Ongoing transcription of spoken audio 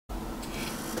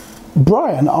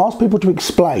Bryan asked people to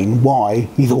explain why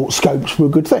he thought scopes were a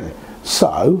good thing.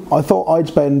 So I thought I'd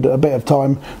spend a bit of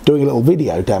time doing a little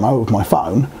video demo with my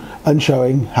phone and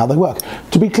showing how they work.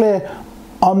 To be clear,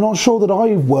 I'm not sure that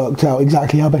I've worked out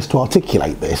exactly how best to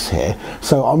articulate this here,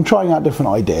 so I'm trying out different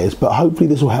ideas, but hopefully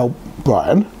this will help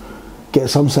Bryan get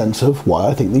some sense of why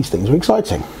I think these things are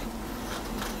exciting.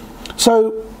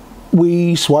 So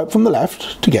we swipe from the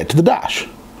left to get to the dash.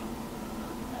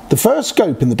 The first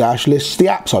scope in the dash lists the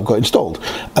apps I've got installed,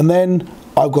 and then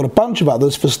I've got a bunch of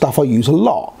others for stuff I use a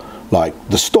lot, like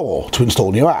the store to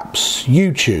install new apps,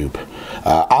 YouTube,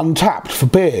 Untapped for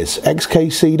beers,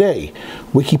 XKCD,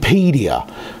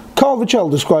 Wikipedia. Carl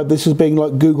Vichel described this as being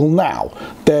like Google Now.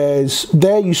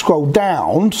 There you scroll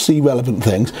down to see relevant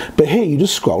things, but here you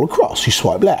just scroll across, you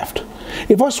swipe left.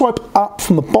 If I swipe up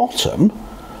from the bottom,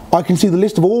 I can see the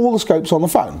list of all the scopes on the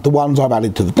phone, the ones I've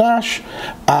added to the dash,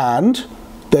 and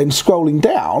then scrolling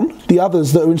down, the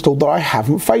others that are installed that I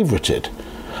haven't favorited.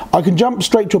 I can jump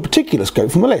straight to a particular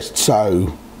scope from the list,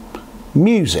 so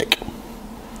music,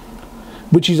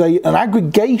 which is an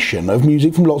aggregation of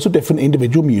music from lots of different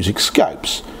individual music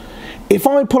scopes. If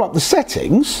I pull up the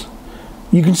settings,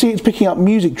 you can see it's picking up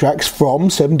music tracks from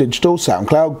 7digital,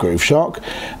 SoundCloud, Grooveshark,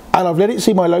 and I've let it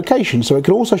see my location so it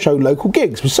can also show local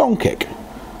gigs with Songkick.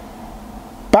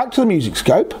 Back to the music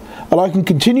scope, and I can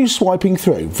continue swiping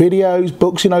through videos,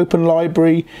 books in Open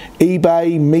Library,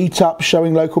 eBay, meetups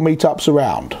showing local meetups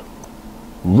around,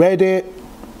 Reddit,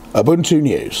 Ubuntu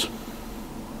News.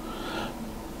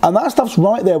 And that stuff's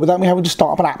right there without me having to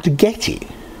start up an app to get it.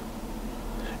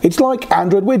 It's like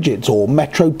Android widgets or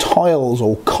Metro Tiles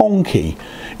or Conky,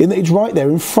 in that it's right there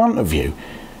in front of you.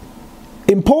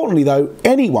 Importantly though,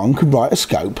 anyone can write a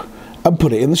scope and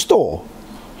put it in the store.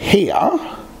 Here,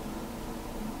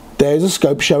 there's a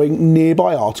scope showing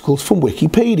nearby articles from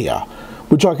Wikipedia,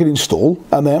 which I can install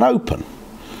and then open.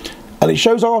 And it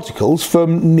shows articles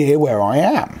from near where I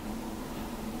am.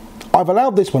 I've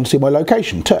allowed this one to see my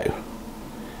location too.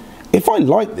 If I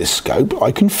like this scope,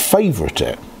 I can favourite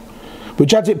it,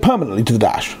 which adds it permanently to the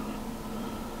dash.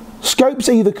 Scopes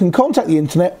either can contact the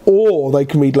internet or they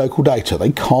can read local data.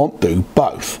 They can't do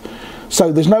both.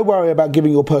 So there's no worry about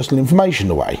giving your personal information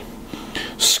away.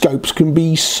 Scopes can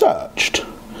be searched,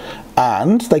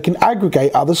 and they can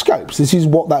aggregate other scopes. This is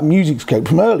what that music scope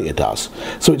from earlier does.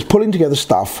 So it's pulling together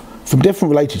stuff from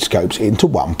different related scopes into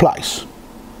one place.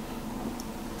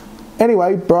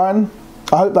 Anyway, Bryan,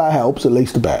 I hope that helps at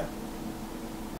least a bit.